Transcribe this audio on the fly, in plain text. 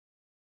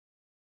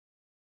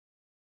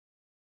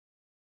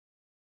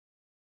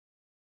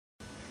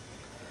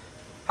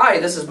Hi,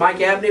 this is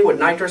Mike Abney with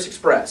Nitrous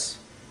Express.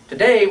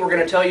 Today we're going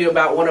to tell you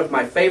about one of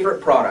my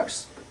favorite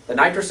products, the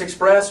Nitrous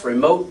Express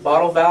Remote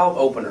Bottle Valve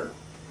Opener.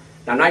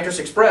 Now, Nitrous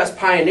Express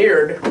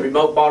pioneered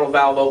remote bottle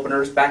valve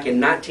openers back in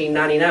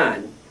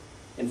 1999.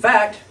 In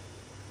fact,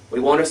 we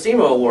won a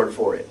SEMA award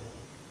for it.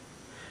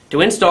 To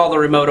install the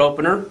remote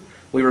opener,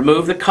 we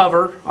remove the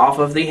cover off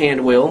of the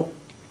hand wheel.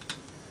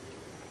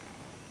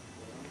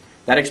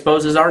 That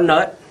exposes our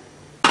nut.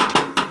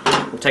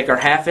 We'll take our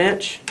 1/2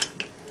 inch.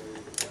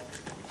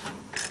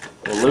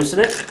 We'll loosen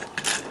it.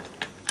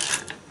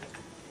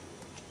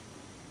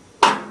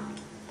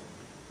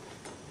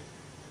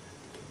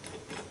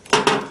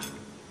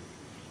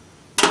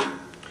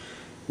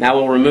 Now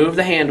we'll remove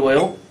the hand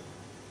wheel.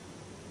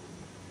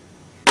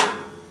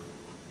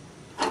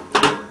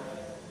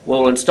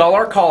 We'll install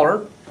our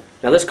collar.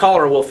 Now this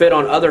collar will fit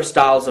on other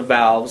styles of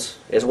valves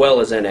as well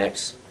as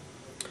NX.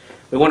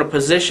 We want to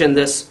position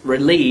this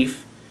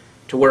relief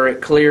to where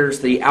it clears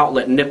the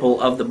outlet nipple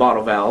of the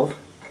bottle valve.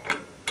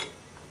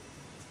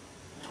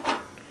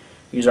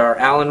 Use our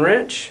Allen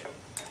wrench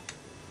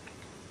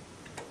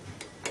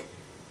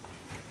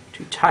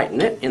to tighten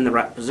it in the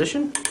right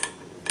position.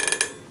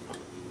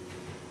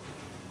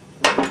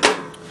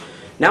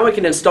 Now we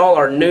can install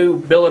our new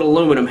billet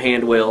aluminum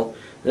hand wheel.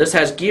 This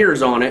has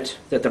gears on it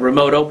that the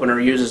remote opener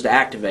uses to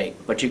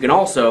activate, but you can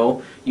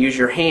also use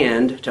your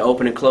hand to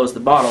open and close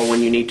the bottle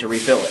when you need to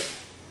refill it.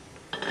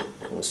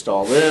 We'll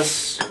install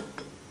this,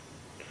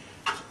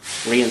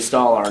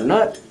 reinstall our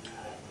nut.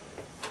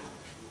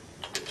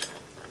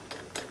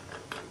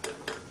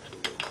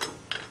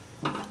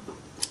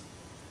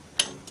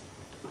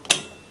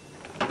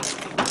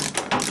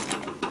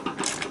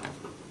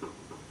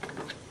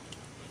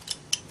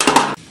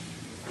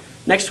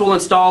 Next, we'll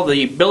install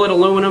the billet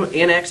aluminum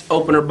NX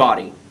opener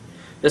body.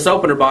 This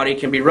opener body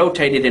can be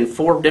rotated in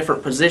 4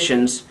 different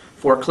positions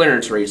for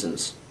clearance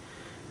reasons.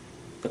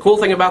 The cool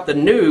thing about the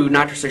new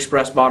Nitrous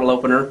Express bottle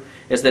opener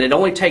is that it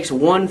only takes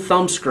 1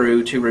 thumb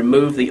screw to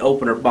remove the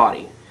opener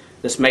body.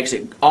 This makes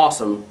it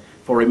awesome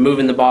for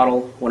removing the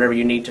bottle whenever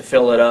you need to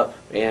fill it up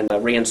and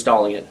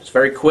reinstalling it. It's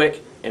very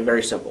quick and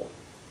very simple.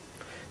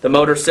 The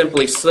motor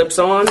simply slips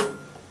on.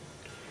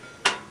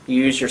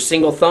 You use your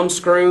single thumb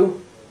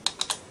screw.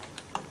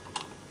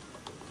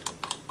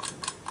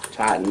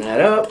 Tighten that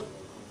up,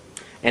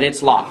 and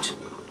it's locked.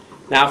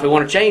 Now if we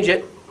want to change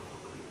it,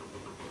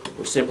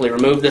 we simply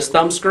remove this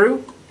thumb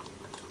screw.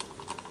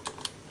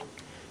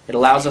 It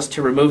allows us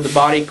to remove the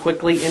body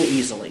quickly and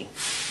easily.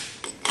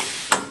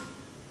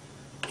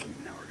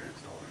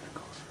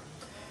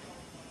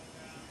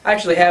 I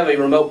actually have a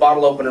remote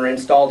bottle opener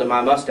installed in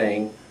my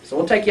Mustang, so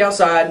we'll take you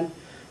outside.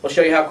 We'll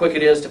show you how quick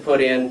it is to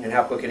put in and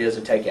how quick it is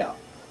to take out.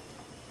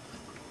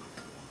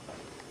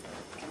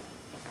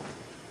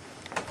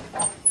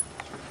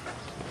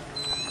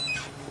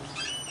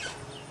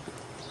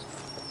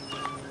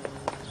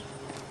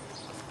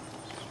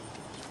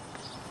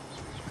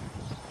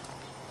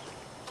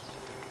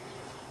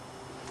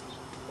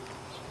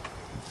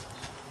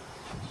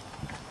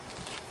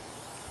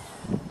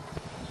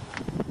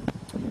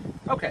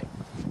 Okay.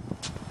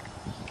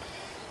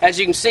 As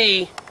you can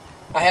see,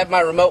 I have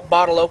my remote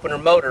bottle opener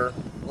motor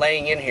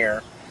laying in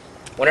here.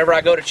 Whenever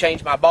I go to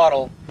change my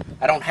bottle,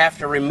 I don't have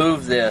to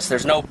remove this.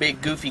 There's no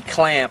big goofy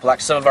clamp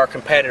like some of our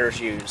competitors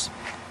use.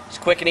 It's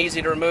quick and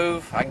easy to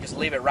remove. I can just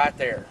leave it right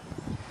there.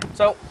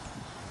 So,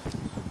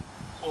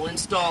 we'll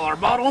install our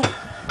bottle.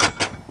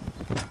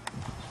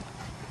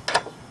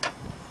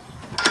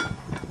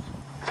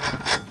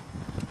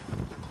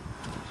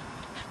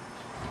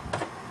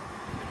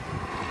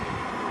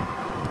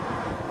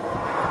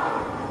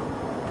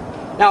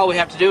 Now all we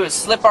have to do is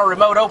slip our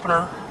remote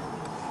opener,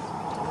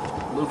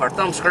 move our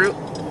thumb screw,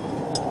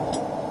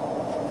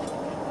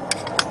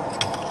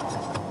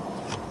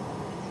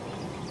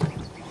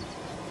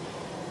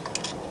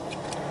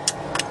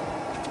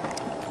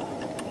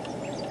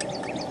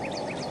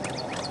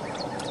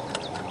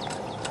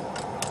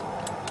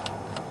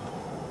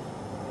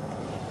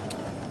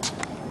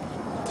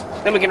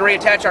 then we can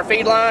reattach our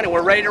feed line and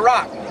we're ready to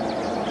rock.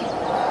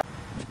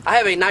 I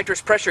have a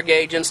nitrous pressure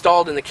gauge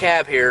installed in the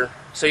cab here,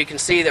 so you can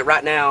see that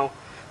right now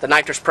the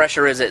nitrous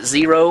pressure is at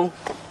 0.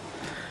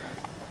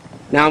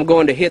 Now I'm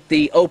going to hit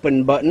the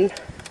open button.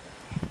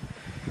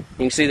 You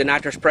can see the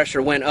nitrous pressure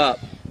went up.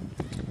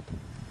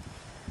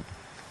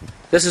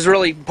 This is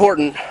really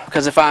important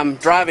because if I'm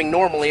driving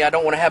normally, I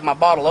don't want to have my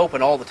bottle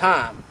open all the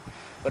time.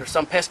 But if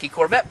some pesky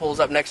Corvette pulls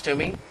up next to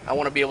me, I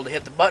want to be able to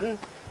hit the button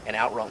and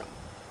outrun them.